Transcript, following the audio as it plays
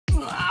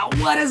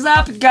What is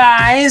up,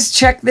 guys?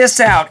 Check this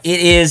out. It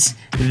is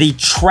the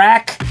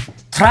Trakke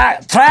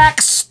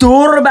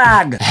Storr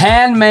bag,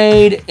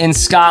 handmade in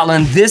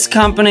Scotland. This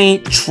company,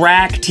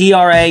 Trakke,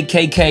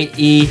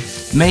 T-R-A-K-K-E,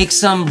 makes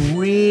some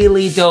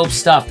really dope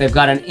stuff. They've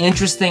got an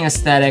interesting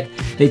aesthetic.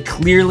 They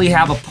clearly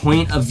have a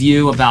point of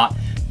view about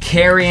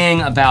carrying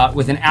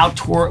with an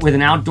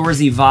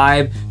outdoorsy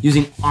vibe,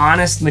 using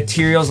honest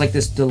materials like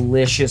this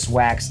delicious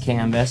wax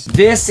canvas.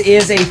 This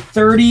is a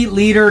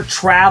 30-liter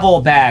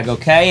travel bag,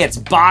 okay? It's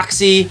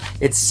boxy,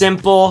 it's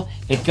simple,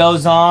 it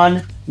goes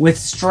on with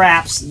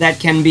straps that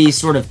can be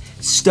sort of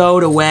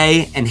stowed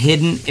away and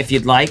hidden if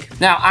you'd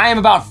like. Now, I am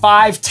about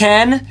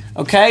 5'10",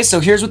 okay? So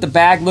here's what the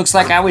bag looks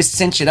like. I always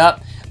cinch it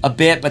up a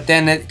bit, but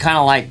then it kind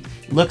of like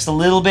looks a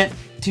little bit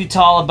too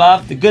tall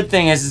above. The good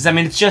thing is I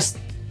mean, it's just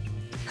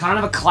kind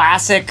of a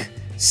classic,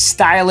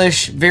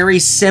 stylish, very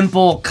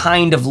simple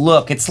kind of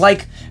look. It's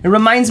like, it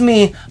reminds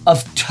me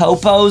of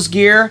Topo's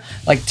gear,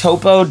 like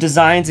Topo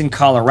designs in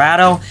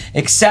Colorado,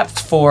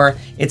 except for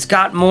it's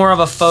got more of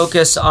a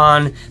focus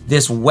on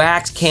this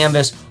wax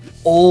canvas,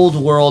 old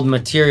world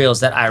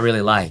materials that I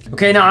really like.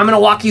 Okay, now I'm gonna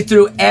walk you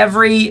through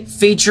every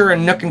feature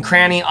and nook and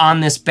cranny on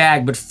this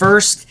bag, but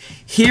first,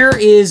 here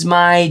is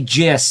my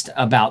gist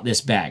about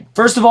this bag.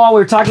 First of all,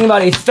 we're talking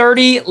about a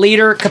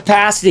 30-liter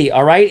capacity,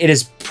 all right? It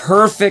is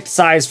perfect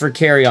size for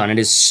carry-on. It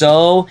is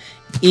so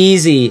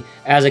easy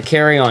as a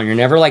carry-on. You're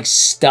never like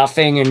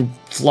stuffing and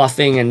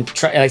fluffing and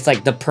it's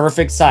like the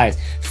perfect size.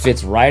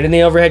 Fits right in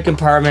the overhead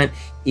compartment,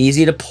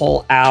 easy to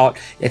pull out.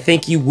 I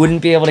think you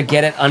wouldn't be able to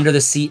get it under the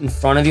seat in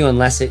front of you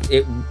unless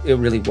it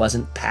really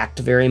wasn't packed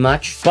very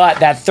much. But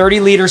that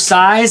 30-liter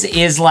size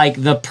is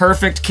like the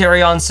perfect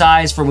carry-on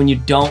size for when you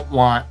don't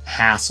want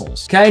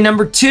hassles. Okay,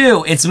 number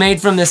two, it's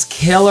made from this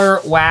killer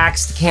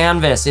waxed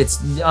canvas. It's,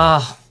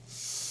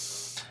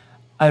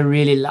 I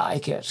really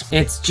like it.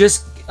 It's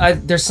just,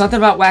 there's something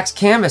about wax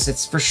canvas.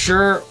 It's for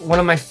sure one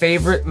of my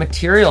favorite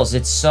materials.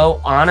 It's so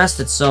honest,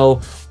 it's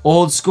so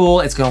old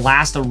school, it's gonna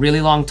last a really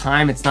long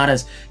time. It's not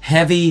as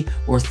heavy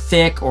or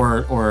thick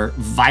or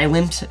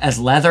violent as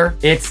leather.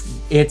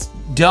 It's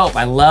dope.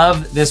 I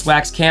love this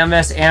wax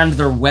canvas and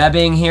their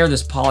webbing here,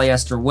 this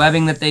polyester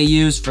webbing that they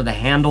use for the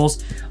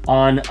handles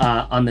on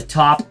the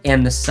top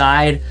and the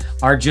side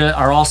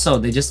are also,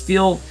 they just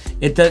feel,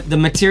 the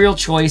material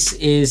choice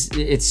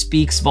it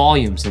speaks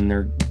volumes, and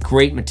they're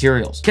great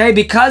materials. Okay,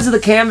 because the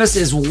canvas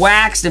is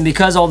waxed and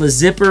because all the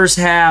zippers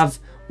have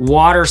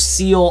water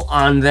seal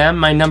on them,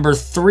 my number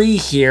three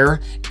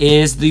here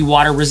is the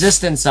water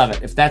resistance of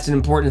it. If that's an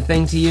important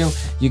thing to you,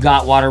 you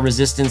got water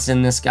resistance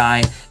in this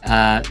guy.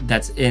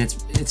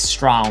 It's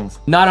strong.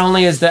 Not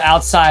only is the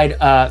outside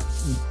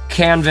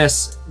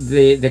canvas,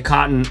 the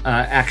cotton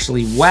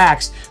actually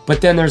waxed,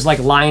 but then there's like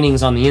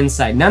linings on the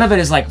inside. None of it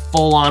is like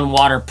full-on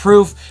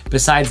waterproof,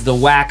 besides the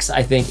wax,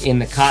 I think, in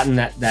the cotton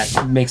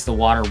that makes the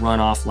water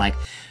run off like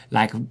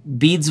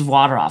beads of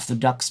water off the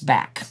duck's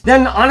back.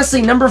 Then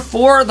honestly, number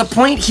four, the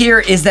point here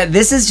is that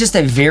this is just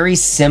a very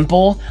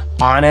simple,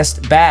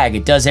 honest bag.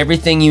 It does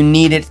everything you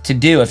need it to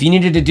do. If you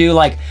needed to do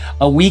like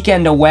a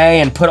weekend away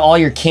and put all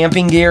your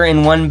camping gear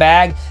in one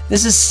bag,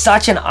 this is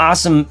such an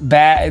awesome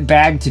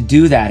bag to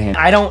do that in.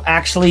 I don't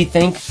actually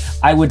think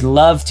I would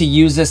love to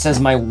use this as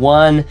my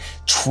one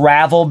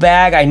travel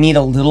bag. I need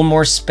a little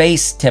more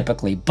space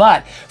typically,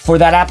 but for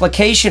that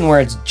application where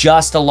it's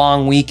just a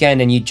long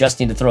weekend and you just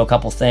need to throw a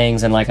couple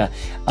things and like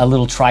a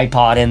little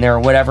tripod in there or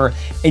whatever,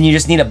 and you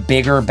just need a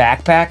bigger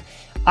backpack,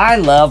 I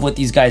love what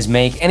these guys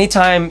make.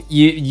 Anytime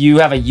you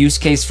have a use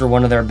case for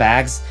one of their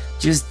bags,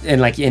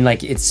 and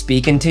it's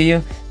speaking to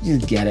you, you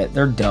get it.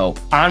 They're dope.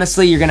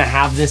 Honestly, you're gonna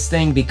have this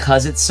thing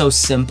because it's so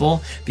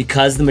simple,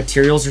 because the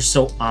materials are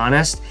so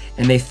honest,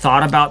 and they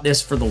thought about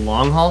this for the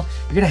long haul.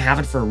 You're gonna have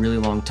it for a really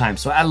long time.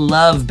 So I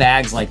love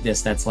bags like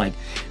this. That's like,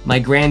 my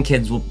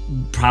grandkids will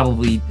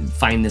probably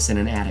find this in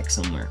an attic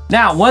somewhere.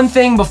 Now, one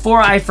thing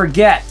before I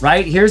forget,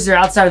 right? Here's the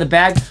outside of the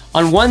bag.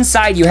 On one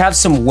side, you have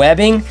some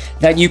webbing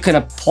that you can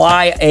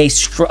apply a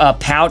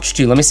pouch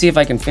to. Let me see if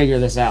I can figure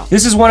this out.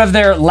 This is one of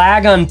their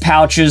Lagun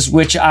pouches,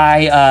 which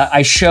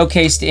I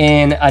showcased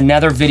in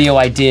another video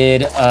I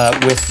did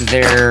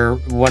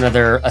with one of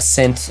their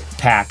Ascent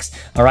packs,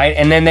 all right?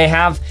 And then they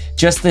have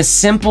just this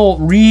simple,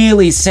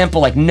 really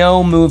simple, like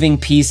no moving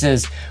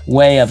pieces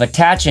way of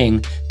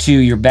attaching to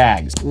your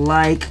bags.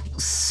 Like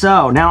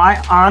so. Now,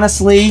 I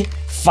honestly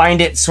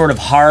find it sort of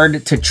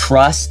hard to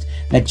trust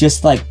that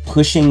just like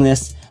pushing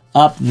this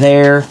up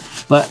there,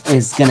 but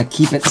is gonna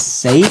keep it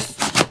safe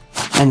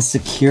and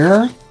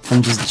secure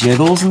from just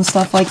jiggles and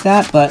stuff like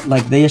that. But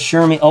like they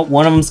assure me, oh,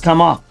 one of them's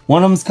come off.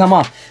 One of them's come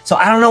off. So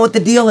I don't know what the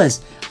deal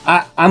is.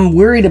 I'm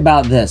worried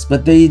about this,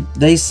 but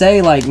they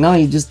say like, no,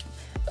 you just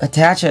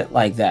attach it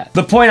like that.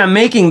 The point I'm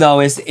making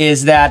though is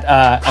that,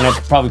 and I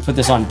could probably put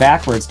this on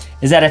backwards,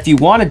 is that if you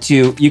wanted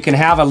to, you can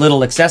have a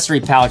little accessory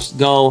pouch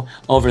go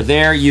over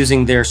there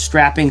using their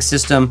strapping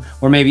system,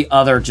 or maybe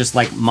other just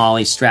like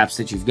Molly straps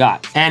that you've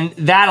got. And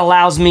that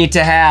allows me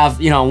to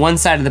have, you know, one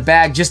side of the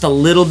bag just a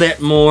little bit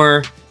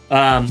more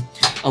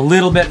a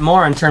little bit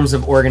more in terms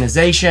of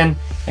organization.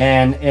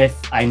 And if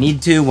I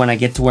need to, when I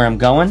get to where I'm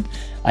going,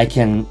 I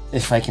can,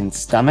 if I can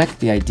stomach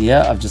the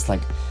idea of just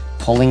like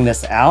pulling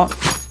this out,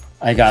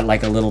 I got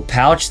like a little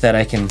pouch that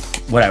I can,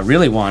 what I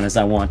really want is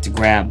I want to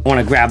grab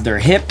their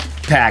hip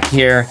pack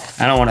here.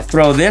 I don't want to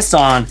throw this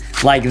on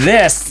like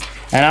this.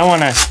 And I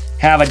want to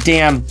have a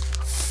damn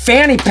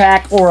fanny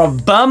pack or a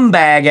bum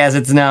bag as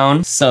it's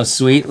known. So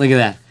sweet, look at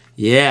that.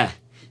 Yeah.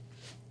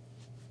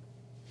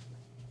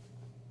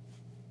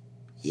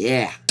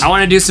 Yeah. I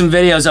want to do some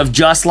videos of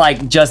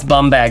just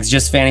bum bags,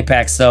 just fanny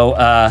packs.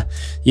 So,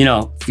 you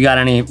know, if you got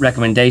any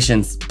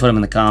recommendations, put them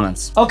in the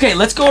comments. Okay,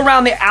 let's go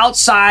around the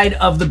outside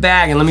of the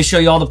bag and let me show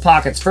you all the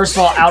pockets. First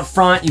of all, out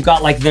front, you've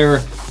got like their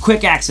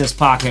quick access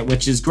pocket,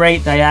 which is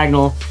great,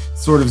 diagonal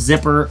sort of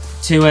zipper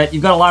to it.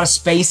 You've got a lot of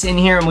space in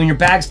here, and when your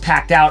bag's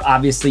packed out,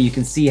 obviously you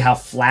can see how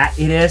flat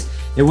it is.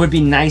 It would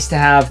be nice to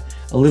have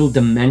a little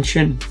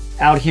dimension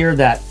out here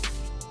that,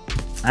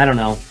 I don't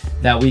know,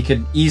 that we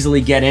could easily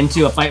get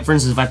into. If I, for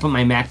instance, if I put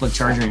my MacBook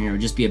charger in here, it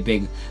would just be a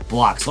big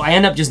block. So I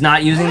end up just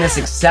not using this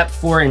except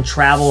for in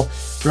travel,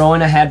 throwing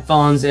the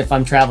headphones if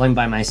I'm traveling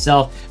by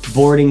myself,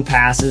 boarding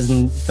passes,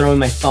 and throwing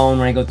my phone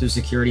when I go through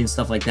security and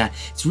stuff like that.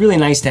 It's really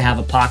nice to have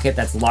a pocket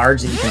that's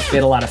large that you can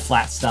fit a lot of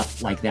flat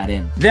stuff like that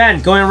in.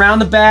 Then going around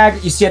the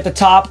bag, you see at the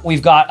top,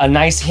 we've got a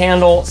nice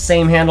handle,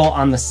 same handle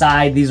on the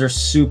side. These are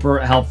super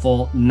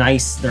helpful,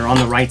 nice. They're on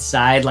the right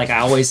side. Like I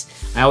always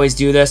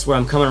do this where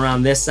I'm coming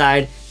around this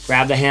side,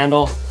 grab the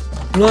handle,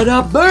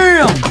 blada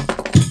bam!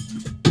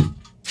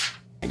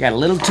 I got a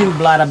little too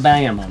blada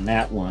bam on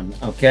that one.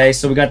 Okay,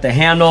 so we got the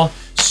handle.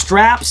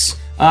 Straps,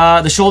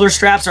 the shoulder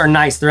straps are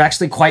nice. They're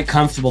actually quite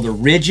comfortable. They're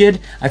rigid.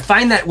 I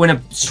find that when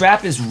a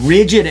strap is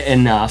rigid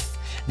enough,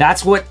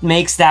 that's what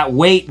makes that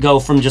weight go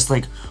from just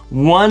like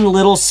one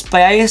little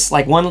space,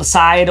 like one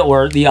side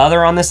or the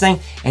other on this thing,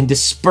 and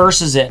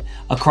disperses it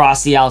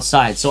across the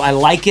outside. So I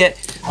like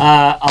it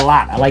a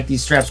lot. I like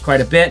these straps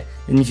quite a bit.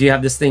 And if you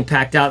have this thing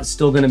packed out, it's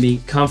still gonna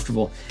be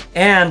comfortable.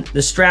 And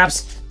the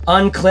straps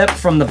unclip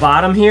from the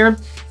bottom here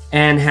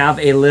and have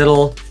a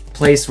little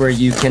place where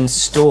you can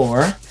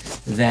store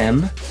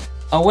them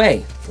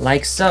away,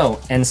 like so.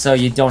 And so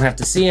you don't have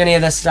to see any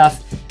of this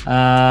stuff.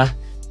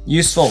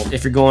 Useful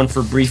if you're going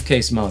for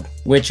briefcase mode,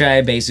 which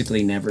I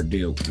basically never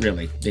do,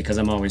 really, because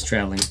I'm always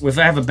traveling. If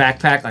I have a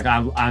backpack, like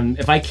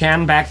if I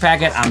can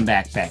backpack it, I'm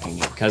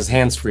backpacking it, because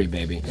hands-free,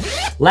 baby.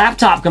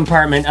 Laptop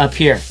compartment up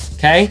here,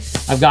 okay?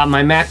 I've got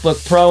my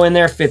MacBook Pro in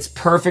there, fits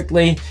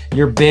perfectly.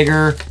 Your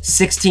bigger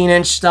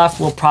 16-inch stuff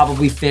will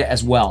probably fit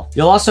as well.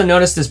 You'll also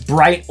notice this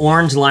bright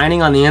orange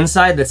lining on the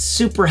inside that's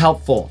super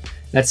helpful.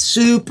 That's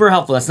super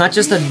helpful. That's not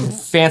just a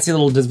fancy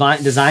little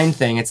design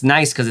thing. It's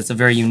nice because it's a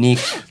very unique,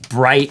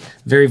 bright,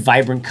 very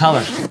vibrant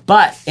color.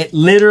 But it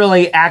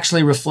literally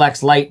actually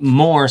reflects light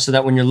more so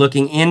that when you're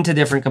looking into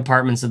different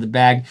compartments of the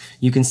bag,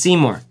 you can see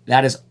more.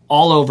 That is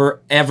all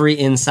over every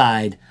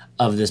inside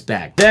of this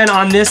bag. Then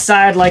on this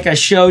side, like I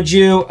showed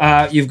you,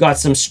 you've got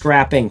some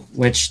strapping,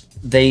 which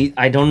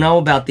I don't know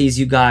about these,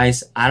 you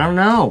guys. I don't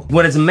know.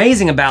 What is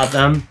amazing about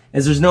them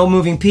is there's no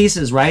moving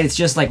pieces, right? It's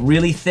just like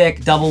really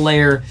thick, double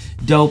layer,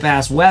 dope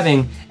ass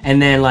webbing.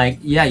 And then like,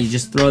 yeah, you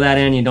just throw that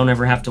in, you don't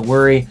ever have to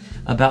worry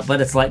about, but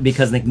it's like,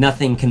 because like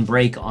nothing can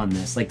break on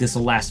this. Like this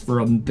will last for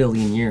a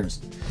billion years.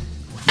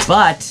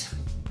 But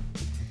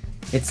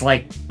it's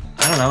like,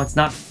 I don't know, it's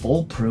not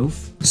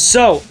foolproof.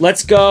 So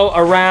let's go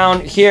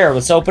around here.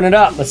 Let's open it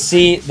up. Let's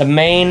see the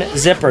main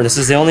zipper. This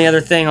is the only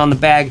other thing on the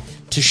bag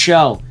to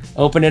show.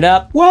 Open it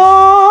up.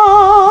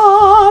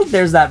 Whoa!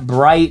 There's that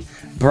bright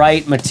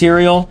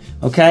material,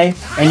 okay?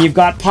 And you've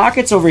got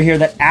pockets over here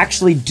that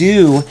actually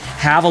do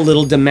have a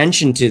little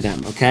dimension to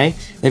them, okay?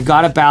 They've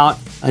got about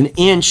an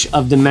inch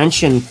of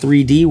dimension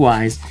 3D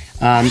wise,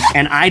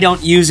 and I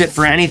don't use it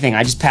for anything.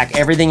 I just pack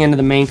everything into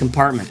the main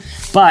compartment.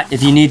 But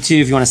if you need to,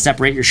 if you want to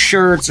separate your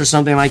shirts or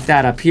something like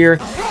that up here,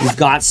 you've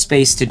got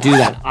space to do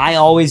that. I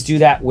always do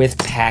that with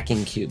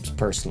packing cubes,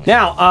 personally.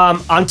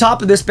 Now, on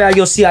top of this bag,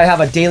 you'll see I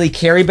have a daily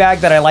carry bag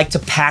that I like to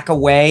pack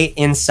away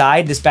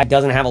inside. This bag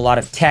doesn't have a lot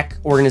of tech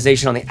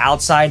organization on the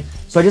outside,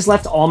 so I just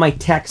left all my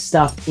tech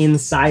stuff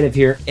inside of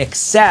here,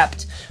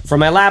 except for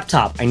my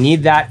laptop. I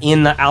need that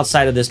in the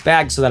outside of this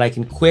bag so that I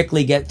can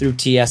quickly get through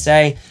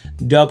TSA.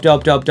 Dope,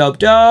 dope, dope, dope,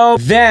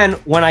 dope. Then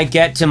when I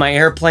get to my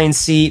airplane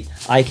seat,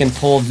 I can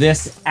pull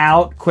this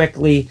out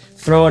quickly,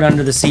 throw it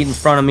under the seat in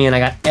front of me, and I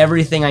got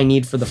everything I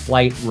need for the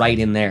flight right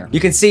in there. You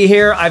can see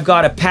here, I've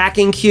got a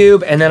packing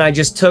cube, and then I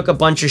just took a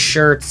bunch of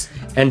shirts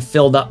and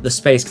filled up the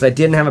space because I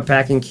didn't have a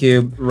packing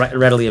cube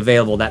readily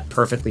available that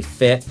perfectly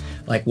fit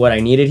like what I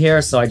needed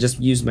here. So I just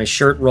used my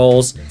shirt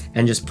rolls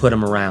and just put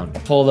them around.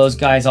 Pull those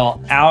guys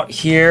all out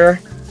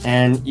here,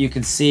 and you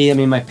can see, I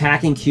mean, my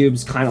packing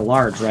cube's kind of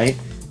large, right?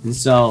 And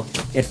so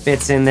it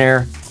fits in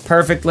there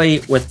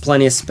perfectly with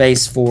plenty of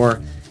space for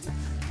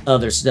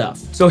other stuff.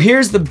 So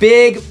here's the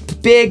big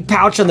big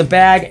pouch on the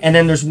bag, and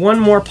then there's one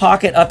more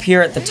pocket up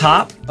here at the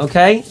top,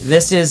 okay?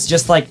 This is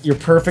just like your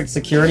perfect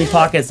security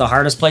pocket. It's the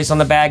hardest place on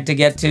the bag to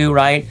get to,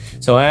 right?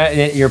 So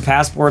your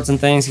passports and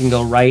things can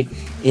go right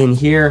in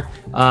here.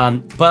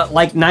 But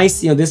like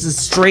nice, you know, this is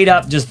straight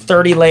up just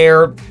 30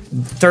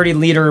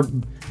 liter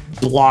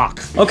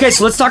block. Okay,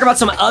 so let's talk about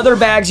some other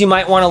bags you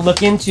might want to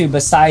look into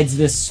besides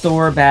this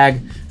Storr bag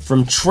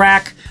from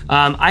Trakke.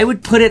 I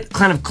would put it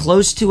kind of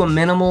close to a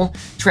minimal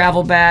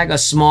travel bag, a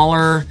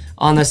smaller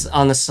on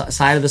the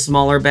side of the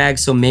smaller bag.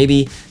 So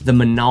maybe the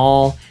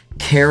Manal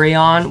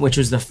carry-on, which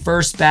was the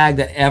first bag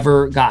that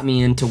ever got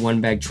me into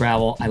one bag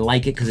travel. I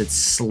like it because it's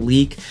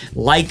sleek.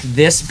 Like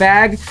this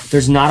bag,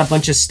 there's not a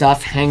bunch of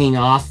stuff hanging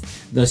off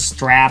the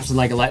straps,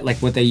 like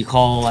what they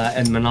call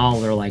in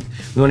Manal. They're like,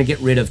 we want to get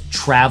rid of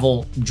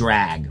travel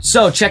drag.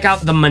 So check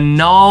out the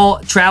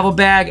Manal travel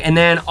bag. And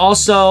then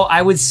also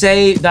I would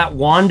say that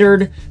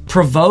Wandered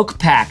Provoke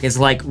pack is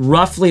like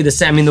roughly the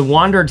same. I mean, the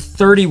Wandered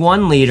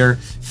 31 liter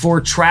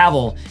for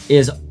travel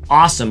is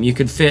awesome. You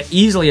could fit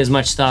easily as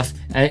much stuff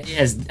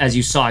as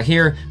you saw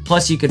here,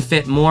 plus you could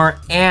fit more,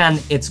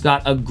 and it's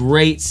got a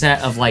great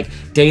set of like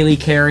daily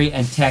carry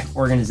and tech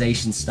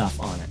organization stuff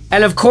on it.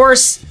 And of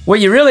course, what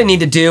you really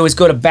need to do is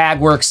go to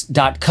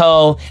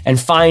bagworks.co and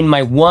find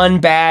my one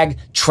bag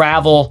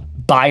travel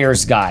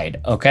buyer's guide,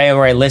 okay,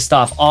 where I list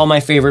off all my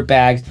favorite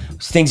bags,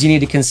 things you need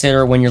to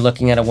consider when you're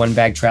looking at a one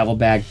bag travel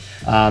bag,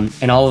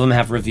 and all of them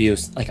have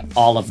reviews. Like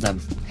all of them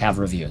have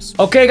reviews.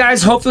 Okay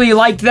guys, hopefully you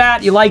liked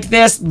that, you like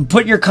this.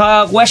 Put your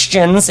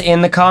questions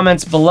in the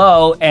comments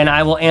below and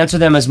I will answer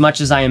them as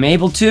much as I am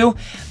able to.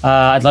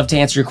 I'd love to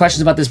answer your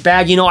questions about this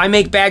bag. You know, I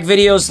make bag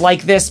videos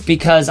like this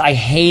because I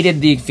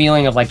hated the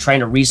feeling of like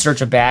trying to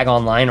research a bag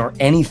online or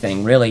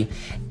anything really.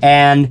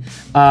 And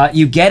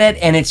you get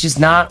it and it's just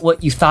not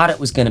what you thought it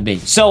was gonna be.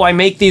 So I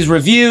make these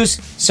reviews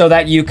so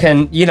that you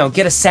can, you know,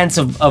 get a sense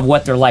of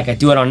what they're like. I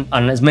do it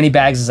on as many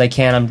bags as I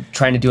can. I'm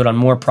trying to do it on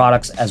more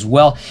products as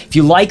well. If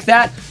you like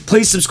that,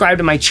 please subscribe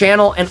to my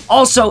channel. And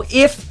also,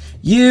 if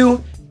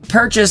you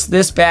purchase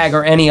this bag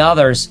or any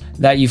others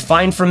that you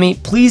find from me,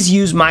 please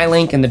use my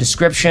link in the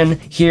description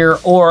here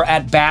or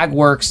at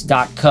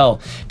bagworks.co,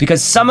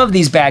 because some of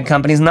these bag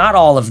companies, not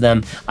all of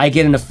them, I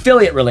get an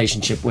affiliate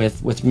relationship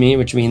with me,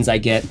 which means I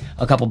get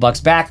a couple bucks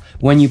back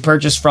when you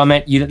purchase from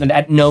it,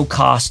 at no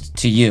cost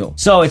to you.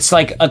 So it's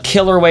like a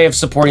killer way of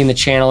supporting the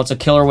channel. It's a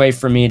killer way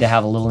for me to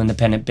have a little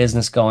independent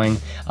business going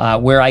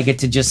where I get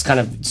to just kind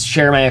of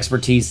share my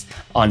expertise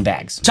on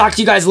bags. Talk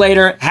to you guys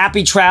later.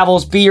 Happy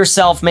travels. Be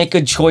yourself. Make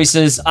good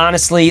choices.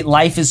 Honestly,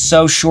 life is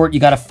so short.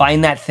 You got to find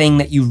that thing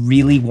that you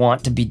really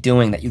want to be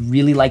doing, that you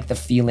really like the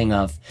feeling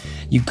of.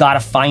 You got to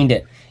find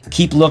it.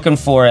 Keep looking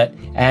for it.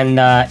 And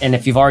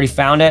if you've already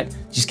found it,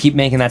 just keep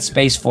making that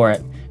space for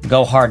it.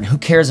 Go hard. And who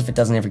cares if it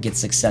doesn't ever get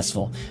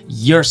successful?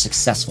 You're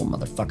successful,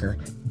 motherfucker.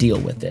 Deal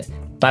with it.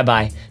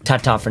 Bye-bye.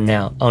 Ta-ta for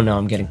now. Oh no,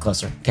 I'm getting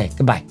closer. Okay,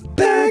 goodbye.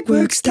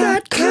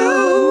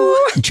 Bagworks.co.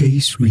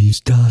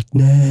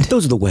 JaceReeves.net.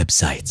 Those are the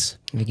websites.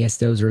 I guess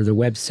those are the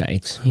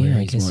websites. Yeah,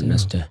 I guess wanting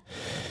us to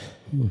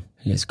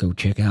I guess go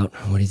check out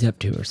what he's up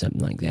to or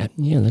something like that.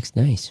 Yeah, looks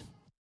nice.